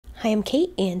Hi, I'm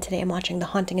Kate, and today I'm watching The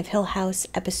Haunting of Hill House,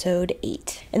 episode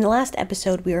 8. In the last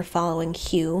episode, we were following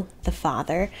Hugh, the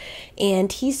father,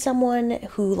 and he's someone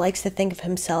who likes to think of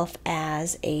himself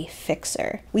as a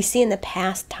fixer. We see in the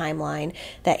past timeline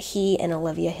that he and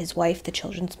Olivia, his wife, the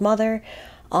children's mother,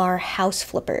 are house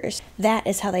flippers. That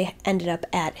is how they ended up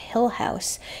at Hill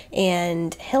House,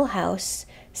 and Hill House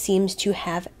seems to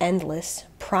have endless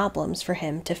problems for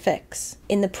him to fix.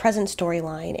 In the present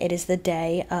storyline, it is the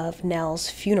day of Nell's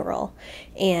funeral,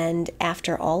 and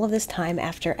after all of this time,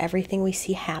 after everything we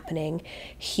see happening,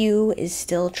 Hugh is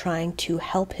still trying to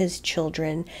help his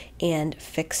children and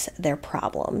fix their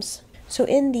problems. So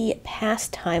in the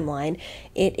past timeline,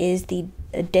 it is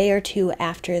a day or two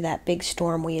after that big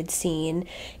storm we had seen,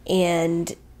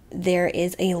 and there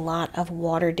is a lot of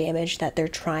water damage that they're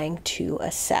trying to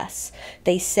assess.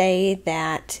 They say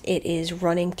that it is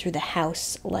running through the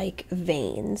house like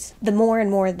veins. The more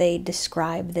and more they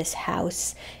describe this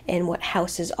house and what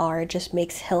houses are, it just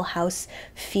makes Hill House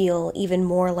feel even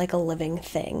more like a living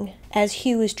thing. As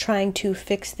Hugh is trying to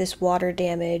fix this water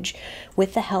damage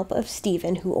with the help of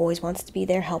Stephen, who always wants to be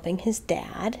there helping his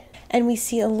dad, and we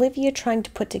see Olivia trying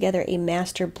to put together a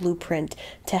master blueprint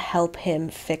to help him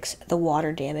fix the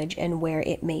water damage and where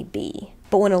it may be.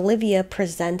 But when Olivia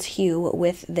presents Hugh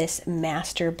with this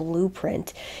master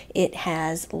blueprint, it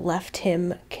has left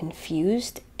him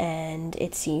confused and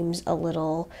it seems a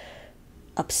little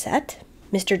upset.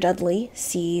 Mr. Dudley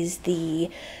sees the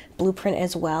blueprint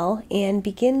as well and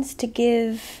begins to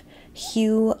give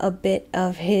Hugh a bit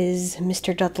of his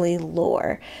Mr. Dudley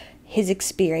lore. His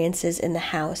experiences in the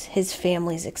house, his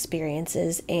family's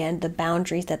experiences, and the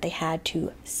boundaries that they had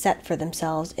to set for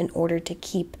themselves in order to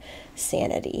keep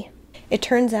sanity. It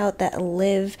turns out that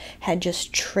Liv had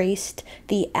just traced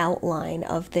the outline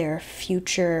of their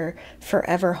future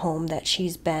forever home that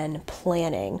she's been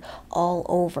planning all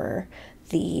over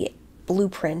the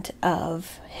blueprint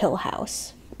of Hill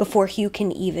House. Before Hugh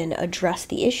can even address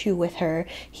the issue with her,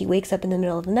 he wakes up in the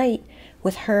middle of the night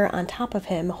with her on top of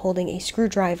him holding a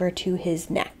screwdriver to his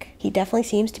neck. He definitely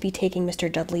seems to be taking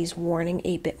Mr. Dudley's warning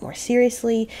a bit more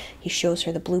seriously. He shows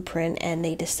her the blueprint and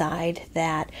they decide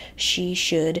that she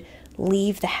should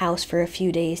leave the house for a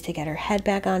few days to get her head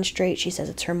back on straight. She says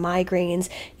it's her migraines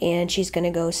and she's going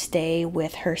to go stay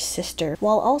with her sister.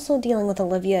 While also dealing with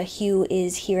Olivia, Hugh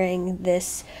is hearing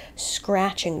this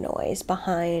scratching noise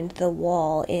behind the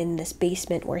wall in this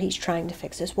basement where he's trying to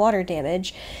fix his water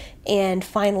damage. And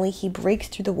finally, he breaks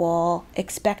through the wall,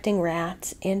 expecting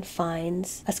rats, and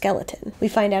finds a skeleton. We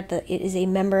find out that it is a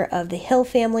member of the Hill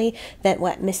family that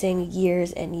went missing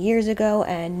years and years ago,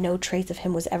 and no trace of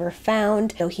him was ever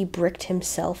found, though he bricked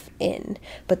himself in.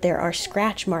 But there are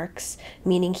scratch marks,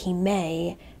 meaning he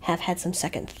may have had some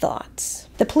second thoughts.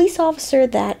 The police officer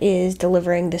that is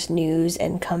delivering this news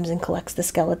and comes and collects the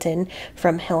skeleton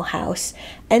from Hill House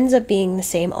ends up being the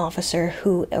same officer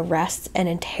who arrests and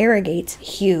interrogates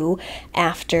Hugh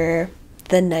after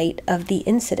the night of the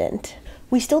incident.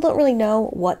 We still don't really know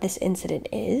what this incident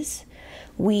is.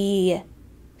 We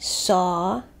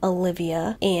saw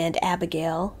Olivia and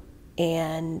Abigail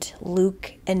and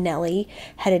Luke and Nellie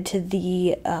headed to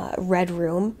the Red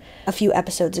Room a few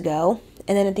episodes ago.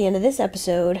 And then at the end of this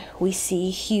episode, we see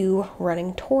Hugh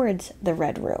running towards the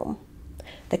Red Room.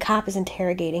 The cop is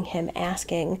interrogating him,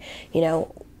 asking,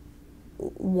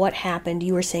 what happened?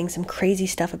 You were saying some crazy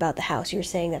stuff about the house. You were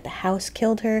saying that the house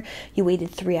killed her. You waited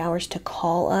 3 hours to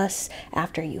call us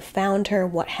after you found her.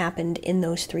 What happened in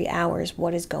those 3 hours?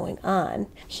 What is going on?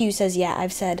 Hugh says, yeah,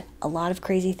 I've said a lot of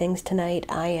crazy things tonight.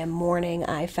 I am mourning.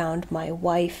 I found my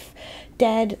wife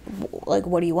dead. Like,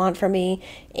 what do you want from me?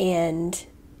 And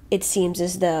it seems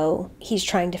as though he's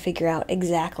trying to figure out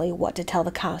exactly what to tell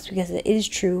the cops, because it is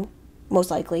true,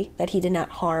 most likely, that he did not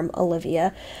harm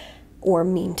Olivia or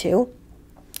mean to.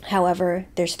 However,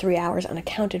 there's 3 hours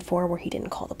unaccounted for where he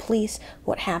didn't call the police.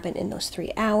 What happened in those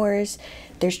 3 hours?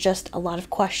 There's just a lot of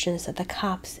questions that the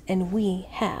cops and we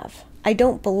have. I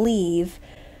don't believe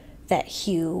that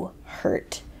Hugh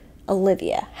hurt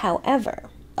Olivia. However,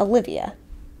 Olivia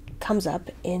comes up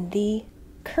in the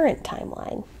current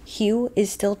timeline. Hugh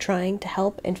is still trying to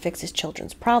help and fix his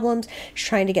children's problems. He's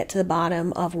trying to get to the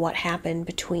bottom of what happened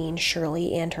between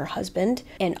Shirley and her husband,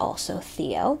 and also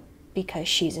Theo, because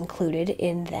she's included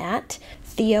in that.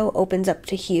 Theo opens up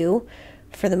to Hugh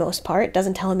for the most part,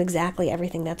 doesn't tell him exactly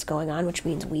everything that's going on, which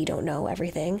means we don't know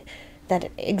everything that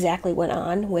exactly went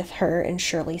on with her and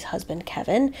Shirley's husband,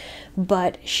 Kevin,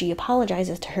 but she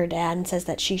apologizes to her dad and says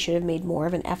that she should have made more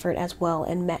of an effort as well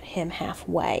and met him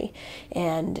halfway.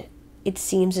 And it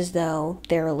seems as though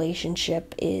their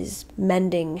relationship is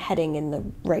mending, heading in the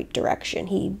right direction.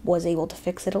 He was able to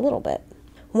fix it a little bit.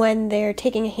 When they're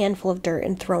taking a handful of dirt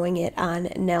and throwing it on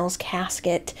Nell's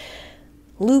casket,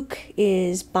 Luke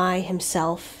is by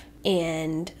himself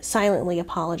and silently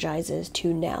apologizes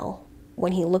to Nell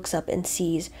when he looks up and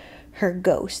sees her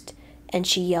ghost, and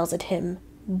she yells at him,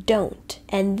 "Don't."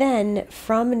 And then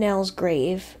from Nell's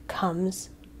grave comes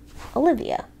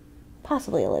Olivia,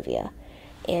 possibly Olivia,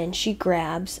 and she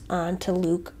grabs onto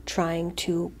Luke, trying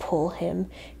to pull him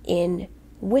in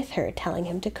with her, telling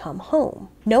him to come home.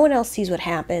 No one else sees what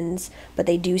happens, but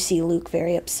they do see Luke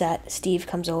very upset. Steve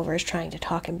comes over, is trying to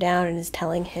talk him down, and is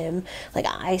telling him, like,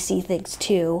 I see things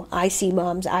too.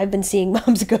 I've been seeing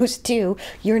Mom's ghost too.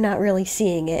 You're not really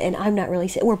seeing it, and I'm not really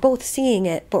seeing it. We're both seeing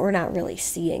it, but we're not really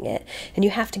seeing it. And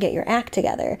you have to get your act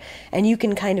together. And you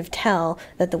can kind of tell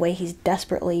that the way he's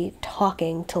desperately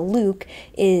talking to Luke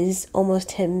is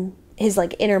almost his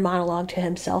like inner monologue to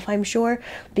himself, I'm sure,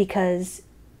 because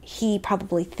he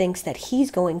probably thinks that he's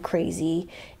going crazy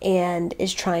and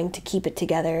is trying to keep it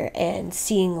together, and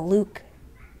seeing Luke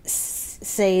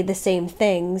say the same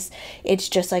things, it's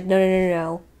just like,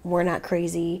 no, we're not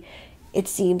crazy. It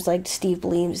seems like Steve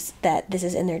believes that this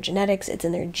is in their genetics, it's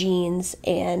in their genes,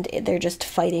 and they're just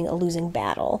fighting a losing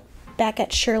battle. Back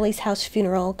at Shirley's house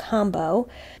funeral combo,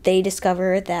 they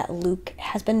discover that Luke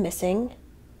has been missing,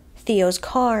 Theo's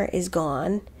car is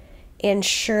gone, and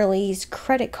Shirley's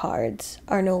credit cards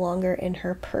are no longer in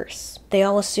her purse. They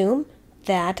all assume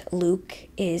that Luke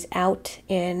is out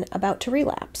and about to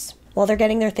relapse. While they're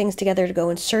getting their things together to go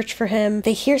and search for him,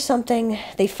 they hear something.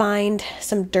 They find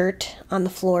some dirt on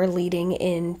the floor leading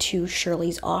into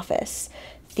Shirley's office.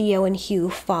 Theo and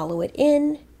Hugh follow it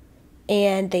in,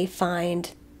 and they find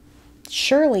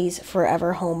Shirley's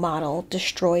Forever Home model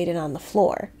destroyed and on the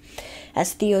floor.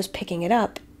 As Theo's picking it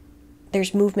up,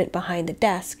 there's movement behind the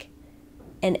desk,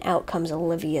 and out comes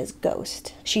Olivia's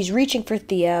ghost. She's reaching for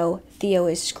Theo. Theo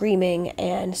is screaming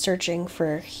and searching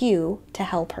for Hugh to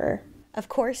help her. Of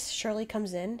course, Shirley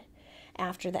comes in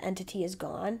after the entity is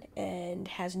gone and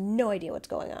has no idea what's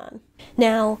going on.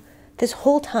 Now, this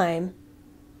whole time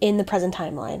in the present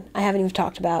timeline, I haven't even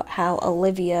talked about how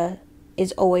Olivia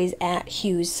is always at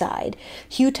Hugh's side.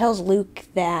 Hugh tells Luke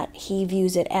that he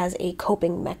views it as a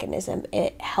coping mechanism.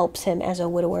 It helps him as a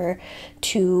widower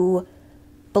to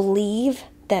believe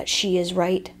that she is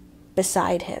right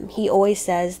beside him. He always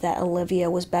says that Olivia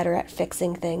was better at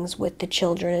fixing things with the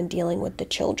children and dealing with the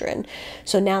children.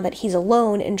 So now that he's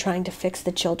alone and trying to fix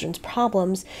the children's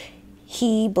problems,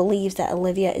 he believes that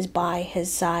Olivia is by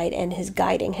his side and is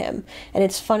guiding him. And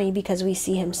it's funny because we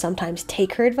see him sometimes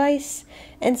take her advice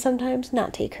and sometimes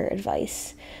not take her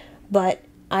advice. But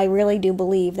I really do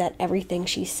believe that everything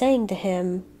she's saying to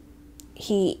him,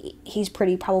 he's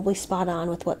pretty probably spot on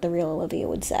with what the real Olivia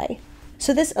would say.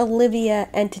 So this Olivia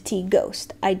entity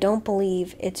ghost, I don't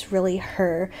believe it's really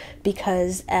her,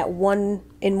 because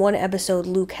in one episode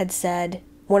Luke had said,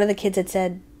 one of the kids had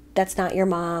said, "That's not your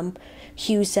mom."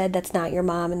 Hugh said, "That's not your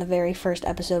mom," in the very first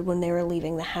episode when they were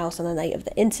leaving the house on the night of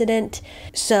the incident.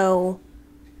 So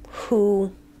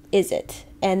who is it?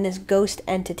 And this ghost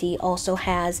entity also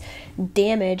has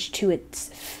damage to its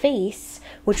face,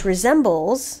 which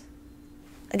resembles,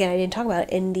 again, I didn't talk about it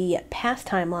in the past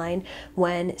timeline,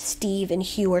 when Steve and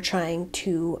Hugh are trying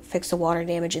to fix the water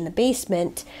damage in the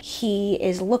basement. He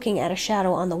is looking at a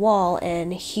shadow on the wall,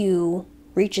 and Hugh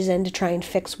reaches in to try and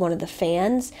fix one of the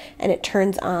fans, and it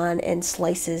turns on and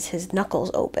slices his knuckles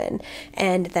open.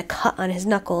 And the cut on his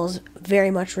knuckles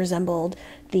very much resembled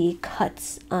the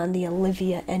cuts on the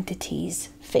Olivia entity's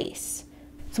face.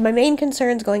 So my main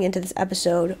concerns going into this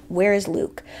episode, where is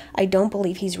Luke? I don't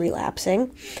believe he's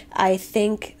relapsing. I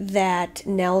think that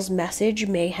Nell's message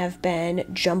may have been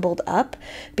jumbled up,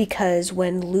 because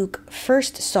when Luke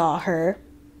first saw her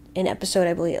in episode,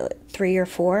 I believe 3 or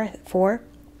 4,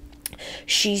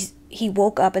 he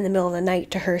woke up in the middle of the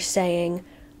night to her saying,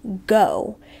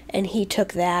 "Go," and he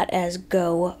took that as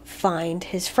go find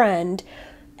his friend.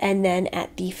 And then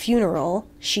at the funeral,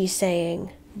 she's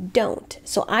saying, "Don't."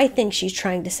 So I think she's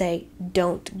trying to say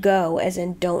 "don't go," as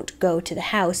in don't go to the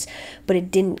house, but it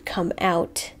didn't come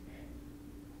out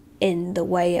in the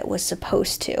way it was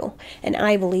supposed to. And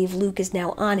I believe Luke is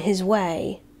now on his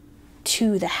way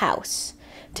to the house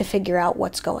to figure out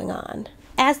what's going on.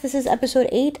 As this is episode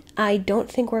 8, I don't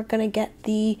think we're going to get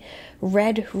the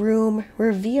Red Room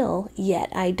reveal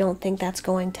yet. I don't think that's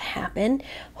going to happen.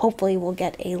 Hopefully we'll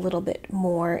get a little bit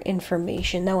more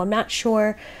information, though I'm not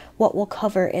sure what we'll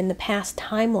cover in the past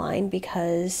timeline,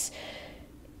 because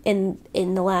in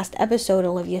the last episode,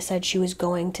 Olivia said she was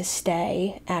going to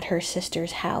stay at her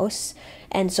sister's house,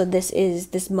 and so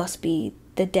this must be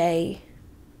the day.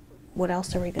 What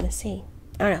else are we going to see?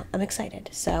 I don't know. I'm excited.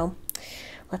 So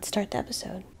let's start the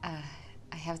episode.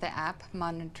 I have the app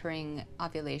monitoring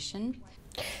ovulation.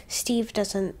 Steve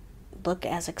doesn't look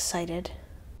as excited.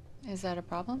 Is that a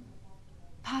problem?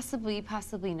 Possibly,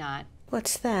 possibly not.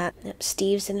 What's that? Yep,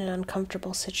 Steve's in an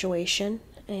uncomfortable situation,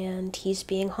 and he's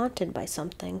being haunted by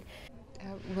something.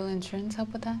 Will insurance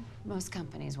help with that? Most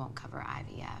companies won't cover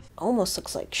IVF. Almost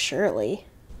looks like Shirley.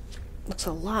 Looks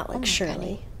a lot like Shirley.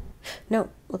 Penny. No,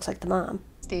 looks like the mom.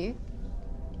 Steve?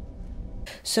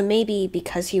 So maybe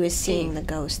because he was seeing the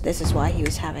ghost, this is why he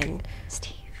was having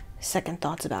Steve. second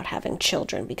thoughts about having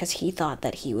children, because he thought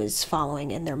that he was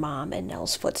following in their mom and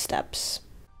Nell's footsteps.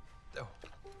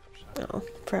 Oh,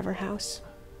 Forever House.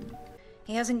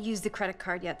 He hasn't used the credit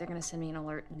card yet. They're gonna send me an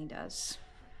alert when he does.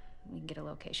 We can get a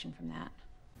location from that.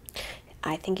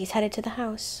 I think he's headed to the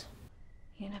house.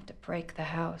 He didn't have to break the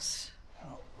house.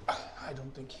 Oh, I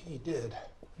don't think he did.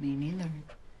 Me neither.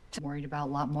 I'm worried about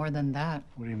a lot more than that.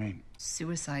 What do you mean?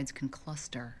 Suicides can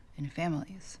cluster in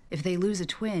families. If they lose a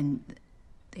twin,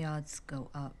 the odds go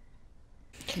up.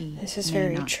 This is may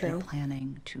very not true. Be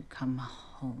planning to come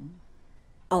home.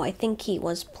 Oh, I think he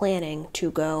was planning to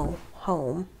go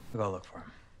home. We'll go look for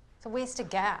him. It's a waste of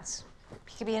gas.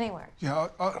 He could be anywhere. Yeah,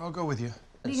 I'll go with you.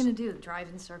 What are you gonna do? Drive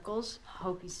in circles?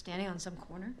 Hope he's standing on some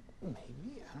corner?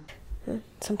 Maybe,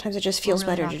 Sometimes it just feels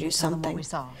We're really better not to gonna do tell them what something. we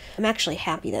saw. I'm actually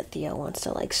happy that Theo wants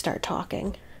to, like, start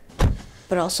talking.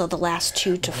 But also the last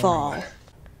two to fall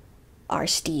are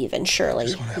Steve and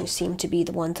Shirley, who seem to be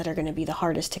the ones that are going to be the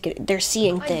hardest to get. They're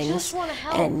seeing things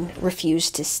and refuse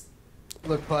to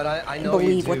Look, Bud, I know you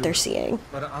believe do, what they're seeing.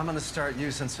 but I'm gonna start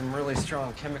using some really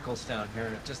strong chemicals down here,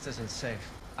 and it just isn't safe.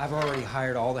 I've already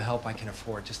hired all the help I can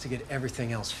afford just to get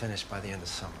everything else finished by the end of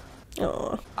summer.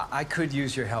 Aw. I could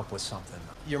use your help with something.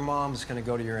 Your mom's gonna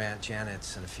go to your Aunt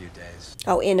Janet's in a few days.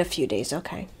 Oh, in a few days,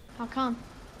 okay. How come?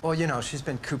 Well, you know, she's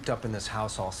been cooped up in this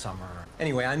house all summer.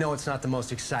 Anyway, I know it's not the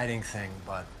most exciting thing,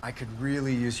 but I could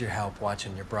really use your help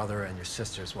watching your brother and your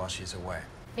sisters while she's away.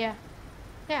 Yeah.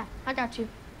 Yeah, I got you.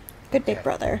 Good big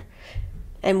brother.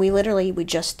 And we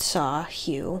just saw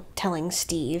Hugh telling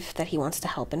Steve that he wants to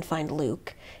help and find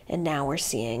Luke. And now we're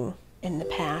seeing in the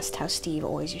past how Steve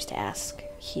always used to ask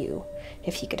Hugh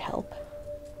if he could help.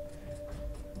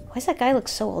 Why does that guy look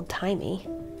so old-timey?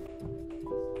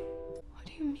 What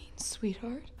do you mean,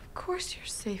 sweetheart? Of course you're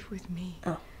safe with me.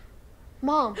 Oh.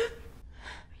 Mom, are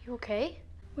you okay?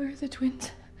 Where are the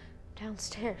twins?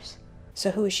 Downstairs.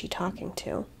 So who is she talking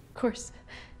to? Of course.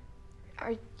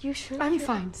 Are you sure? I'm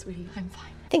fine, sweetie. I'm fine.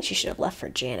 I think she should have left for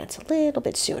Janet's a little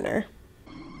bit sooner.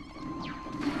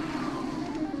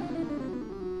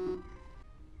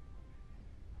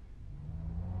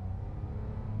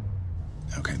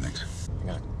 Okay, thanks. You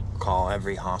gotta call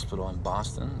every hospital in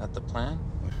Boston. That's the plan?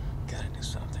 Gotta do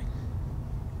something.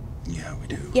 Yeah, we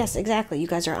do. Yes, exactly. You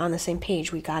guys are on the same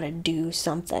page. We gotta do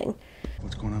something.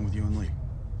 What's going on with you and Lee?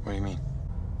 What do you mean?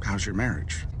 How's your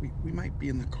marriage? We might be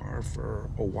in the car for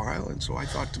a while, and so I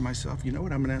thought to myself, you know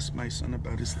what? I'm gonna ask my son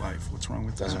about his life. What's wrong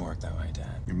with that? Doesn't work that way, Dad.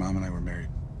 Your mom and I were married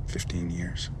 15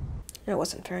 years. It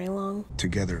wasn't very long.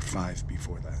 Together 5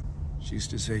 before that. She used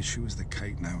to say she was the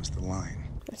kite and I was the line.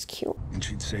 That's cute. And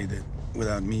she'd say that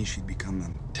without me, she'd become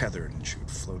untethered and she would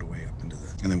float away up into the...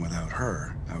 And then without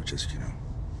her, I would just,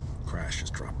 crash,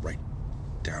 just drop right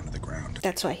down to the ground.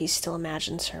 That's why he still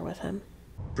imagines her with him.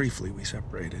 Briefly, we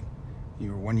separated.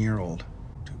 You were 1 year old.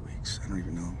 2 weeks. I don't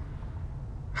even know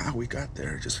how we got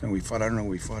there. Just we fought. I don't know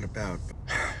what we fought about.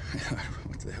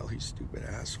 What the hell, you stupid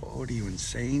asshole. What are you,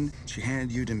 insane? She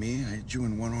handed you to me. I had you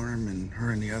in one arm and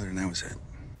her in the other, and that was it.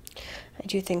 I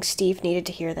do think Steve needed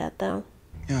to hear that, though.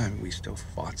 Yeah, I mean, we still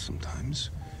fought sometimes.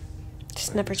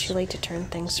 It's never too late to turn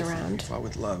things We around. fought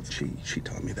with love. She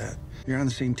taught me that. You're on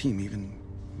the same team, even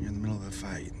when you're in the middle of the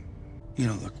fight.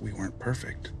 Look, we weren't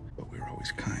perfect, but we were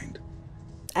always kind.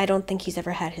 I don't think he's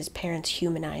ever had his parents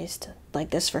humanized like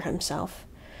this for himself,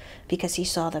 because he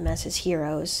saw them as his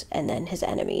heroes and then his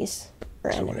enemies,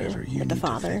 or So enemy whatever you with the need to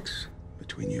father. fix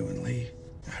between you and Lee,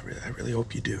 I really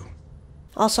hope you do.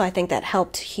 Also, I think that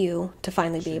helped Hugh to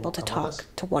finally be able to talk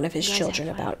to one of his children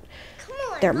about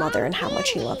their mother and how much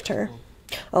he loved her.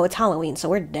 Oh, it's Halloween, so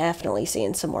we're definitely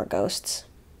seeing some more ghosts.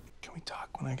 Can we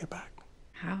talk when I get back?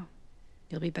 How?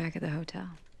 You'll be back at the hotel.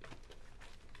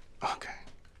 Okay.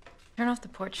 Turn off the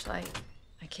porch light.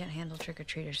 I can't handle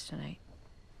trick-or-treaters tonight.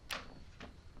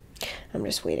 I'm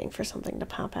just waiting for something to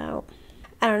pop out.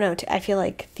 I don't know. I feel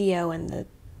like Theo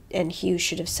and Hugh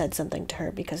should have said something to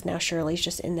her, because now Shirley's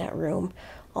just in that room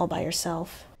all by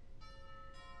herself.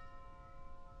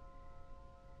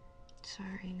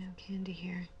 Sorry, no candy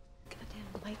here.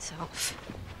 Goddamn lights off.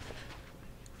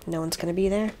 No one's gonna be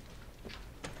there.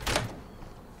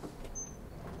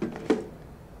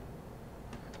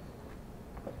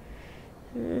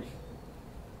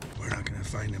 I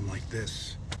find him like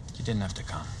this. You didn't have to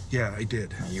come. Yeah, I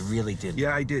did. No, you really did.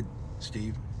 Yeah, I did,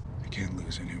 Steve. I can't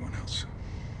lose anyone else.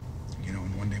 You know,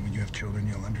 and one day when you have children,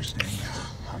 you'll understand that.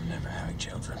 I'm never having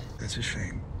children. That's a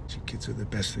shame. Your kids are the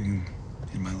best thing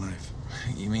in my life.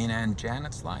 You mean Aunt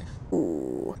Janet's life?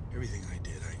 Ooh. Everything I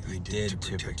did, I did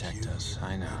to protect us.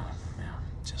 I know. Yeah,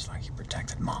 just like you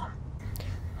protected Mom.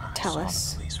 Tell I us.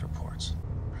 saw the police reports.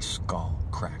 Her skull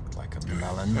cracked like a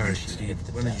melon All when right, she Steve, hit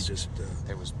the why don't you desk. just,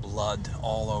 There was blood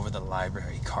all over the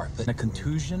library carpet. And a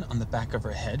contusion on the back of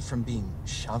her head from being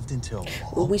shoved into a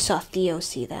wall. Well, we saw Theo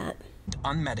see that.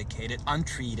 Unmedicated,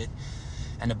 untreated,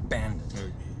 and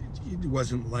abandoned. It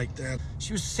wasn't like that.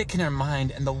 She was sick in her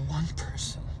mind, and the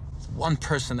one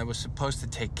person that was supposed to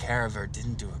take care of her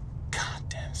didn't do a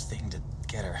goddamn thing to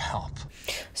get her help.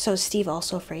 So Steve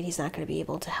also afraid he's not going to be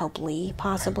able to help Lee,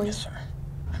 possibly? I miss her.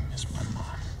 I miss my mom.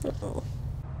 Uh-oh.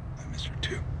 I miss her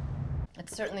too.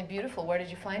 It's certainly beautiful. Where did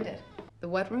you find it? The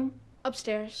wet room?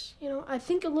 Upstairs. You know, I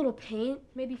think a little paint,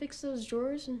 maybe fix those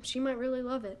drawers, and she might really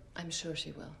love it. I'm sure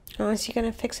she will. Oh, is he going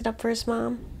to fix it up for his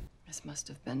mom? This must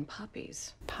have been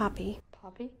Poppy's. Poppy.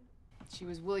 Poppy? She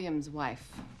was William's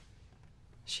wife.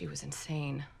 She was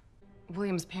insane.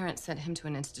 William's parents sent him to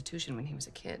an institution when he was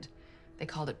a kid. They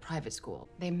called it private school.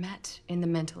 They met in the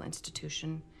mental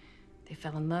institution. They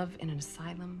fell in love in an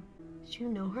asylum. Did you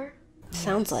know her?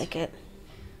 Sounds like it.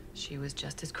 She was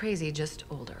just as crazy, just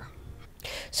older.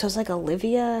 So it's like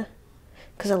Olivia,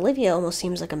 because Olivia almost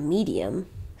seems like a medium.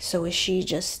 So is she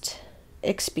just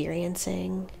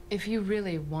experiencing If you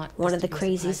really want one this of the to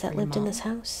be a surprise crazies that for your lived in mom, this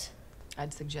house?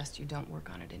 I'd suggest you don't work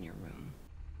on it in your room.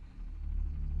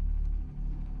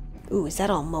 Ooh, is that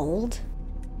all mold?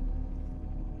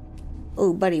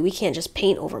 Ooh, buddy, we can't just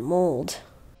paint over mold.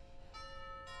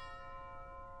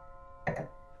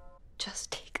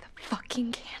 Just take the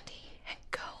fucking candy and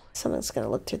go. Someone's gonna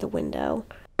look through the window.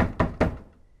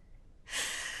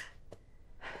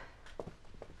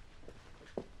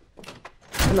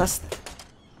 Unless...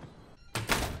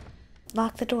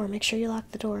 Lock the door. Make sure you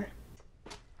lock the door.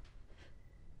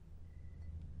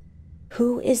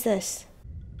 Who is this?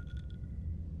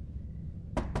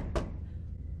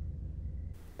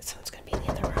 Someone's gonna be in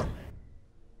the other room.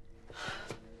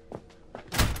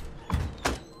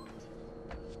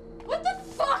 What the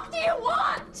fuck do you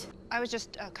want? I was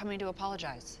just coming to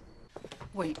apologize.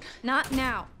 Wait. Not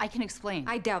now. I can explain.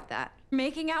 I doubt that.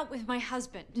 Making out with my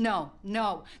husband. No.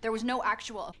 There was no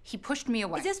actual... He pushed me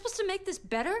away. Is that supposed to make this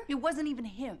better? It wasn't even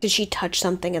him. Did she touch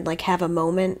something and like have a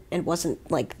moment and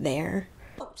wasn't like there?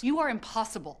 You are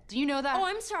impossible. Do you know that? Oh,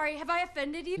 I'm sorry. Have I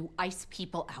offended you? You ice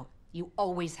people out. You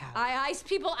always have. I ice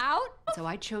people out? So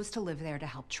I chose to live there to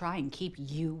help try and keep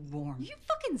you warm. You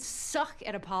fucking suck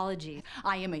at apologies.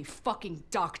 I am a fucking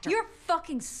doctor. You're a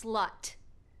fucking slut.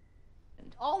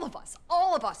 And all of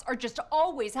us are just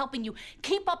always helping you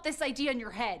keep up this idea in your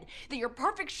head that you're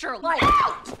perfect Shirley.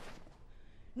 No!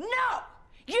 No!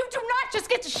 You do not just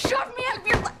get to shove me out of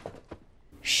your life.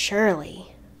 Shirley.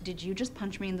 Did you just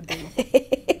punch me in the boob?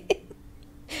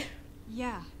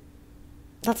 Yeah.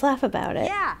 Let's laugh about it.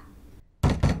 Yeah.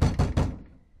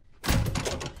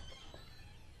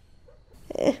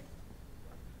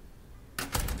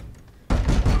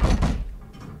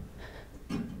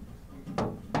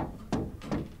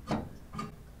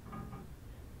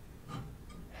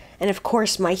 And of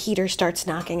course, my heater starts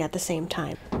knocking at the same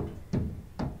time.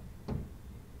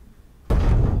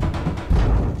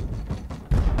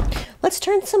 Let's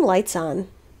turn some lights on.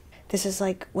 This is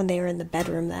like when they were in the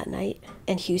bedroom that night,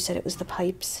 and Hugh said it was the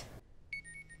pipes.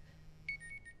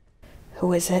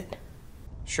 Who is it?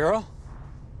 Cheryl?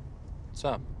 What's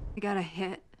up? I got a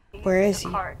hit. Where is he?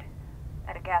 Card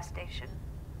at a gas station.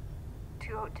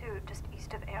 202, just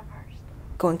east of Amherst.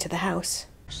 Going to the house.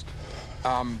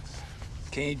 Can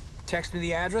you text me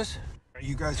the address?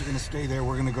 You guys are gonna stay there.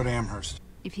 We're gonna go to Amherst.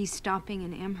 If he's stopping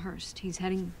in Amherst, he's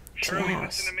heading to the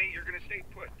house. Listen to me. You're gonna stay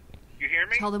put. You hear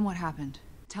me? Tell them what happened.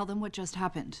 Tell them what just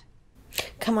happened.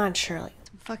 Come on, Shirley.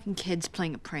 Some fucking kids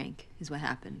playing a prank is what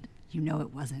happened. You know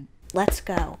it wasn't. Let's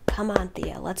go. Come on,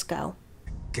 Thea. Let's go.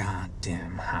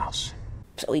 Goddamn house.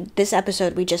 So this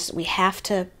episode, we have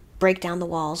to break down the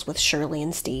walls with Shirley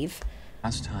and Steve.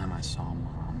 Last time I saw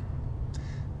Mom,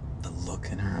 the look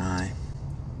in her eye,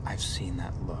 I've seen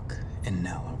that look in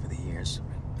Nell over the years,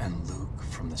 and Luke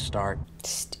from the start.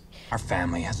 Our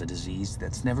family has a disease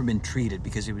that's never been treated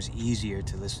because it was easier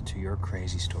to listen to your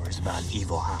crazy stories about an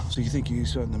evil house. So you think you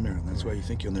saw it in the mirror, and that's why you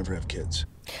think you'll never have kids?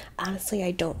 Honestly,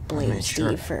 I don't blame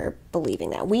Steve for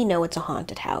believing that. We know it's a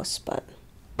haunted house, but...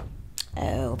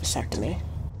 Oh, vasectomy.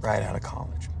 Right out of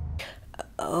college.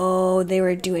 Oh, they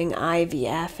were doing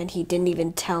IVF, and he didn't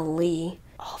even tell Lee.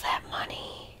 All that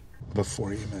money.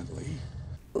 before you met Lee.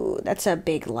 Ooh, that's a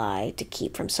big lie to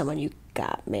keep from someone you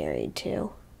got married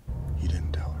to. You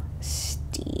didn't tell her.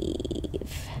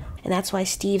 Steve. And that's why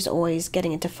Steve's always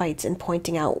getting into fights and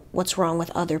pointing out what's wrong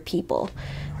with other people,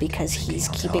 because he's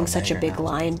keeping such a big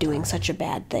lie and doing such a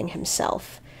bad thing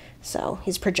himself. So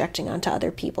he's projecting onto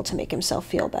other people to make himself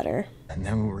feel better. And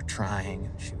then we were trying,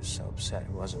 and she was so upset it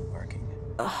wasn't working.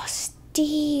 Oh,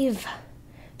 Steve.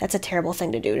 That's a terrible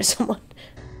thing to do to someone.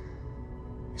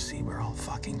 You see, we're all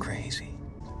fucking crazy.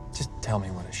 Just tell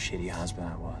me what a shitty husband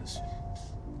I was.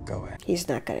 Go ahead. He's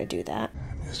not gonna do that.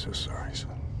 I'm just so sorry,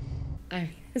 son.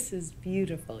 This is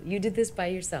beautiful. You did this by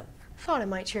yourself. Thought it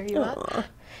might cheer you up.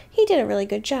 He did a really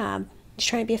good job. He's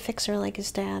trying to be a fixer like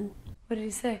his dad. What did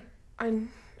he say?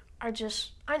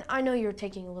 I know you're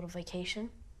taking a little vacation.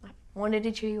 I wanted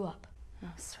to cheer you up.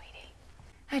 Oh, sweetie.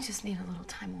 I just need a little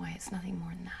time away. It's nothing more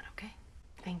than that, okay?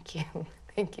 Thank you.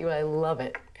 Thank you. I love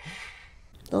it.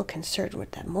 A little concerned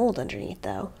with that mold underneath,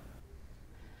 though.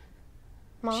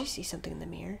 Mom? Did she see something in the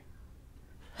mirror?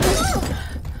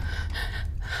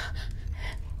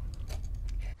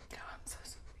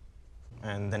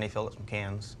 And then he filled up some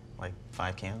cans, like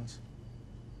 5 cans.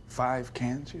 5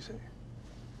 cans, you say?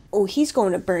 Oh, he's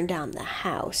going to burn down the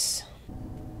house.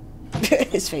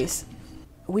 His face.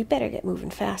 We better get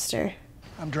moving faster.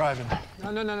 I'm driving.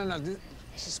 No.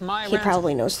 This is my He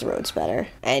probably knows the roads better.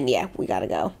 And yeah, we gotta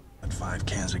go. At 5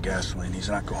 cans of gasoline, he's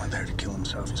not going there to kill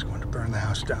himself. He's going to burn the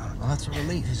house down. Well, that's a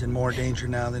relief. He's in more danger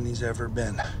now than he's ever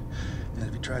been. And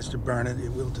if he tries to burn it,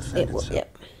 it will defend itself.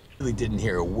 Yep. Really didn't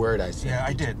hear a word I said. Yeah,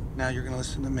 I did. Now you're gonna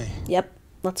listen to me. Yep.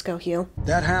 Let's go, Hugh.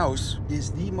 That house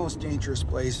is the most dangerous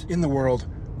place in the world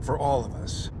for all of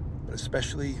us, but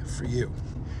especially for you.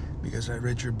 Because I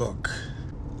read your book.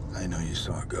 I know you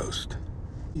saw a ghost.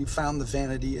 You found the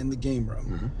vanity in the game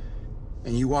room.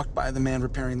 And you walked by the man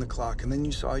repairing the clock, and then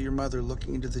you saw your mother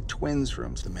looking into the twins'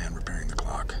 rooms, the man repairing the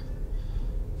clock.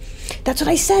 That's what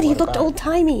I said. He looked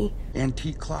old-timey.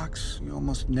 Antique clocks, you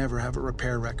almost never have a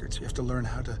repair record, so you have to learn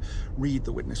how to read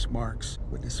the witness marks.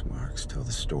 Witness marks tell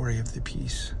the story of the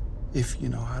piece, if you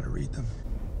know how to read them.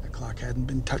 The clock hadn't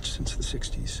been touched since the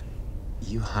 60s.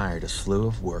 You hired a slew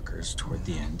of workers toward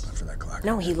the end. For that clock.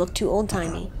 No, he looked too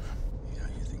old-timey. Yeah,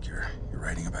 you think you're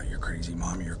writing about your crazy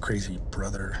mom, your crazy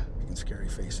brother, making scary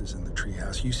faces in the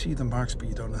treehouse. You see the marks, but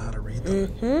you don't know how to read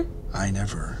them. I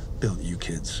never built you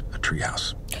kids a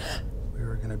treehouse. We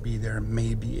were gonna be there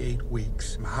maybe 8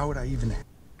 weeks. How would I even...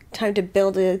 Time to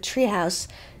build a treehouse.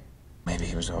 Maybe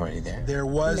he was already there. There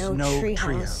was no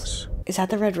treehouse. Is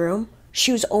that the red room?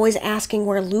 She was always asking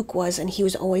where Luke was, and he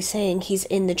was always saying he's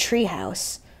in the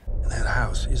treehouse. That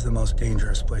house is the most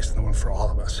dangerous place in the world for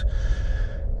all of us.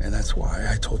 And that's why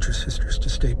I told your sisters to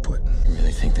stay put. You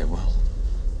really think they will?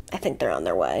 I think they're on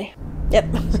their way. Yep.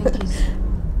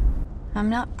 I'm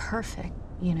not perfect,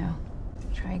 you know.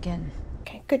 Try again.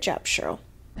 Okay, good job, Cheryl.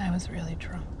 I was really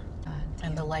drunk.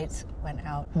 And the lights went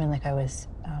out. I mean, like I was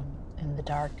in the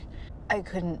dark. I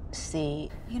couldn't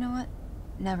see. You know what?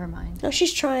 Never mind. No,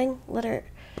 she's trying. Let her...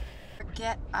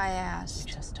 Forget I asked.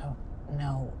 You just don't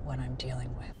know what I'm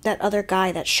dealing with. That other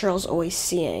guy that Cheryl's always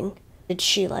seeing, did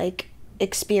she, like,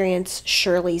 experience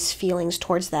Shirley's feelings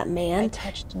towards that man? I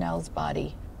touched Nell's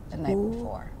body the night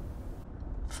before.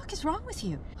 What the fuck is wrong with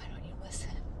you? Why don't you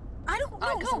listen? I don't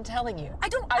know. I'm telling you. I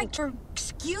don't like your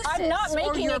excuses. I'm not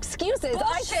making excuses. Bullshit.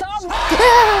 I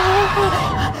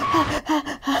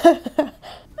saw.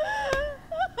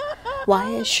 Why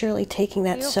is Shirley taking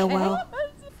that so well?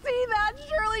 See that,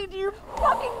 Shirley? Do you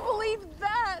fucking believe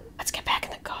that? Let's get back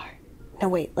in the car. No,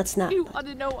 wait, let's not. You want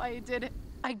to know why I did it?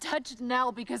 I touched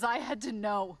Nell because I had to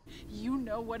know. You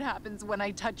know what happens when I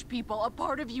touch people. A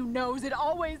part of you knows. It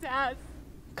always has.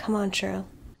 Come on, Cheryl.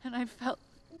 And I felt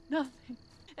nothing.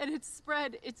 And it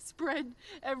spread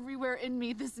everywhere in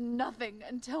me, this nothing,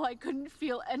 until I couldn't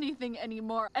feel anything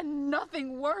anymore. And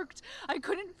nothing worked. I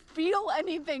couldn't feel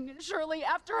anything. Shirley,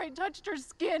 after I touched her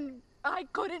skin, I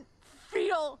couldn't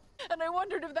feel. And I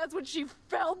wondered if that's what she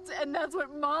felt, and that's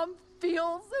what Mom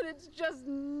feels, and it's just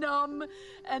numb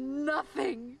and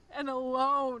nothing and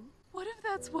alone. What if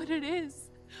that's what it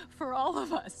is for all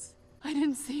of us? I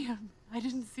didn't see him.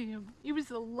 He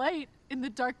was a light in the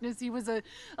darkness. He was a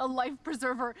life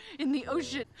preserver in the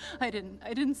ocean. I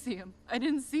didn't see him. And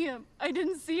he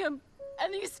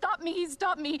stopped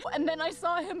me. And then I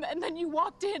saw him, and then you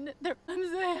walked in.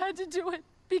 I had to do it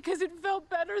because it felt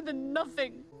better than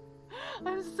nothing.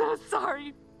 I'm so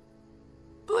sorry.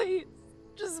 Please,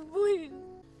 just please.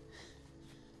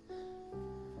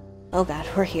 Oh God,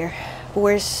 we're here.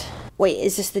 Wait,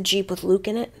 is this the Jeep with Luke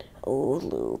in it? Oh,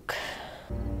 Luke.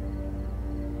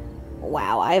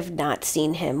 Wow, I have not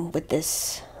seen him with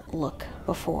this look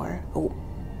before. Oh,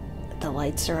 the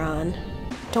lights are on.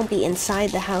 Don't be inside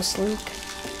the house, Luke.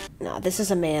 No, this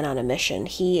is a man on a mission.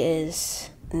 He is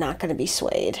not going to be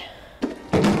swayed.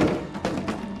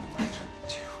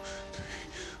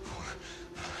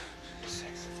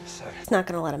 It's not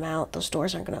going to let him out. Those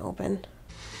doors aren't going to open.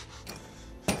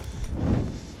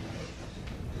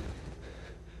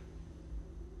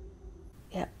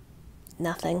 Yep.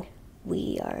 Nothing.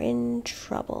 We are in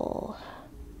trouble.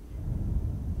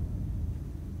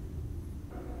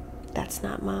 That's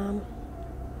not Mom.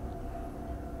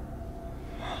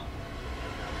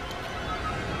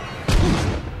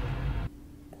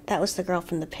 That was the girl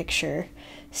from the picture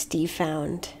Steve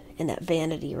found in that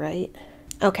vanity, right?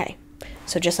 Okay,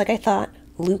 so just like I thought,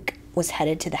 Luke was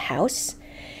headed to the house,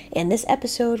 and this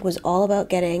episode was all about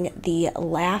getting the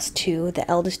last two, the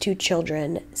eldest two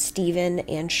children, Steven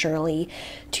and Shirley,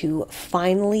 to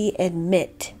finally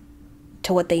admit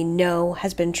to what they know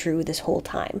has been true this whole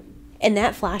time. In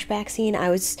that flashback scene,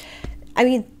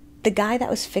 the guy that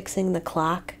was fixing the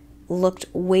clock looked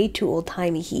way too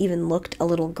old-timey. He even looked a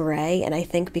little gray, and I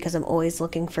think because I'm always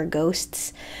looking for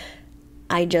ghosts,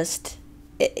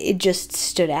 it just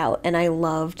stood out, and I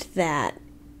loved that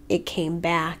it came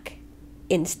back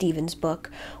in Steven's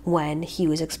book when he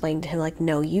was explaining to him, like,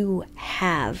 no, you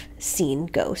have seen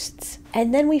ghosts.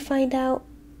 And then we find out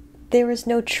there was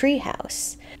no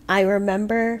treehouse. I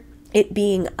remember it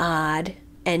being odd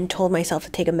and told myself to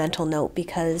take a mental note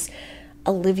because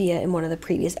Olivia in one of the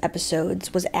previous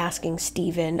episodes was asking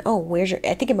Steven, oh, I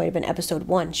think it might have been episode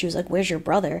 1. She was like, where's your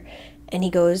brother? And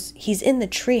he goes, he's in the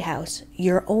treehouse.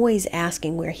 You're always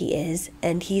asking where he is,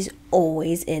 and he's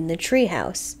always in the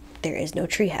treehouse. There is no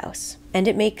treehouse. And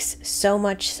it makes so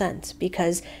much sense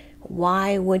because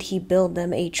why would he build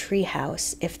them a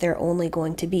treehouse if they're only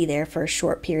going to be there for a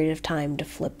short period of time to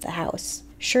flip the house?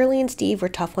 Shirley and Steve were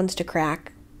tough ones to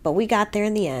crack, but we got there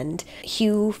in the end.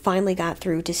 Hugh finally got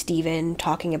through to Steven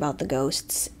talking about the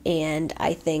ghosts, and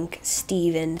I think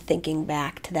Steven thinking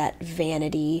back to that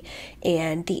vanity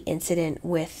and the incident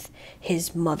with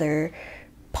his mother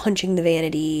punching the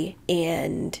vanity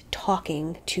and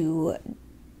talking to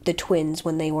the twins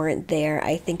when they weren't there,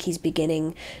 I think he's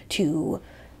beginning to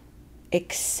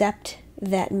accept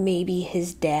that maybe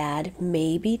his dad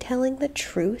may be telling the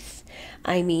truth.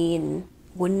 I mean,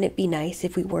 wouldn't it be nice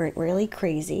if we weren't really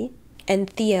crazy? And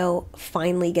Theo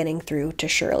finally getting through to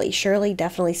Shirley. Shirley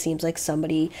definitely seems like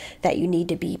somebody that you need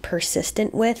to be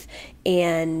persistent with,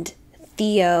 and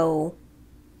Theo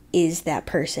is that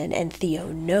person, and Theo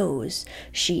knows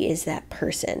she is that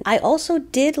person. I also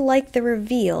did like the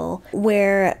reveal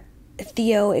where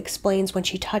Theo explains when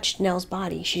she touched Nell's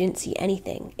body, she didn't see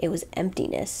anything. It was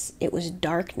emptiness. It was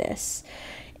darkness,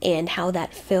 and how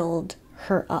that filled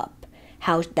her up.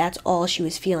 How that's all she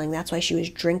was feeling. That's why she was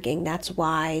drinking. That's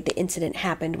why the incident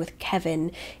happened with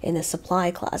Kevin in the supply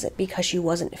closet, because she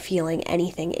wasn't feeling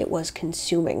anything. It was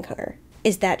consuming her.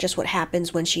 Is that just what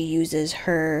happens when she uses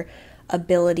her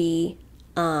ability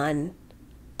on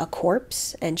a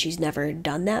corpse and she's never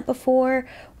done that before?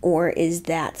 Or is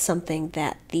that something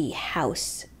that the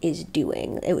house is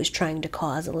doing? It was trying to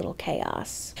cause a little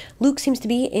chaos. Luke seems to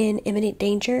be in imminent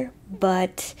danger,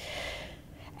 but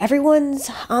everyone's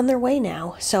on their way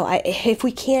now. So if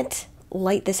we can't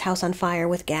light this house on fire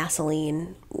with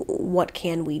gasoline, what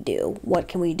can we do? What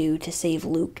can we do to save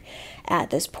Luke at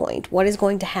this point? What is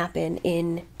going to happen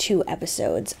in 2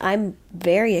 episodes? I'm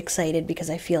very excited because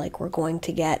I feel like we're going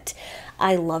to get,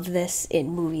 I love this in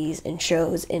movies and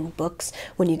shows and books,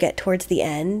 when you get towards the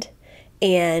end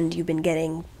and you've been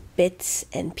getting bits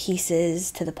and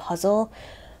pieces to the puzzle,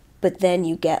 but then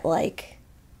you get like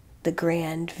the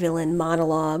grand villain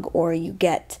monologue, or you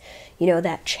get,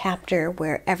 that chapter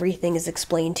where everything is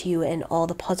explained to you and all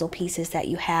the puzzle pieces that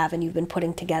you have and you've been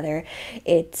putting together,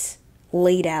 it's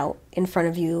laid out in front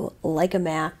of you like a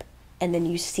map, and then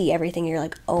you see everything and you're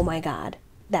like, oh my God,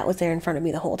 that was there in front of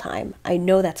me the whole time. I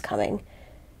know that's coming,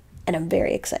 and I'm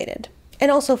very excited. And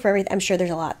also for everything, I'm sure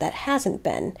there's a lot that hasn't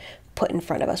been put in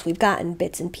front of us. We've gotten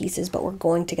bits and pieces, but we're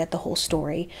going to get the whole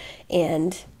story,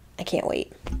 and I can't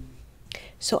wait.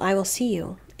 So I will see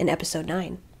you in episode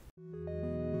 9.